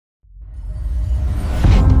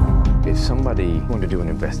somebody wanted to do an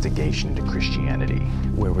investigation into Christianity,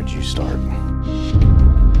 where would you start?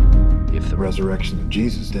 If the resurrection of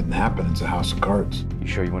Jesus didn't happen, it's a house of cards. You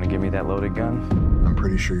sure you want to give me that loaded gun? I'm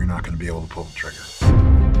pretty sure you're not going to be able to pull the trigger.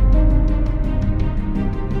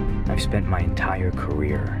 I've spent my entire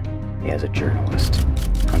career as a journalist,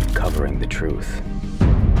 uncovering the truth.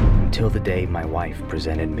 Until the day my wife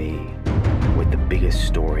presented me with the biggest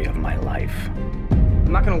story of my life.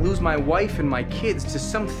 I'm not gonna lose my wife and my kids to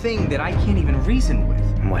something that I can't even reason with.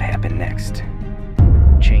 And what happened next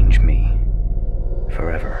changed me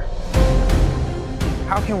forever.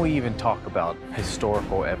 How can we even talk about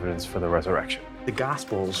historical evidence for the resurrection? The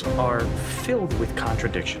Gospels are filled with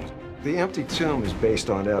contradictions. The empty tomb is based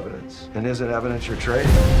on evidence. And isn't evidence your trade?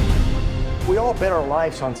 We all bet our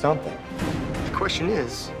lives on something. The question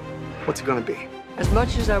is, what's it gonna be? As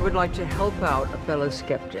much as I would like to help out a fellow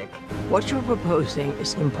skeptic, what you're proposing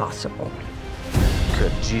is impossible.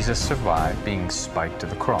 Could Jesus survive being spiked to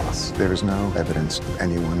the cross? There is no evidence of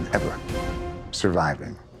anyone ever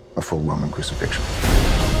surviving a full Roman crucifixion.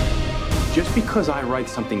 Just because I write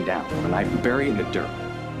something down and I bury it in the dirt,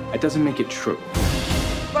 that doesn't make it true.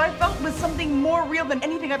 What I felt was something more real than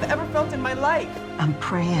anything I've ever felt in my life. I'm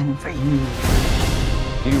praying for you.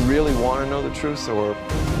 Do you really want to know the truth, or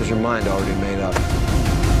is your mind already made up?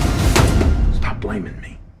 Stop blaming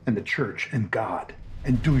me and the church and God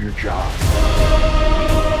and do your job.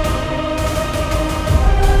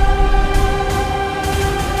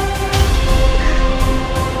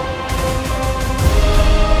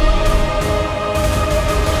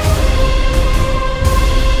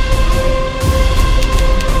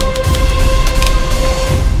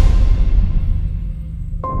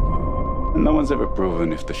 No one's ever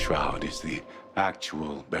proven if the shroud is the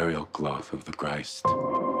actual burial cloth of the Christ.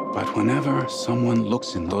 But whenever someone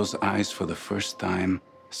looks in those eyes for the first time,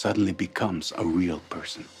 suddenly becomes a real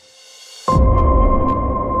person.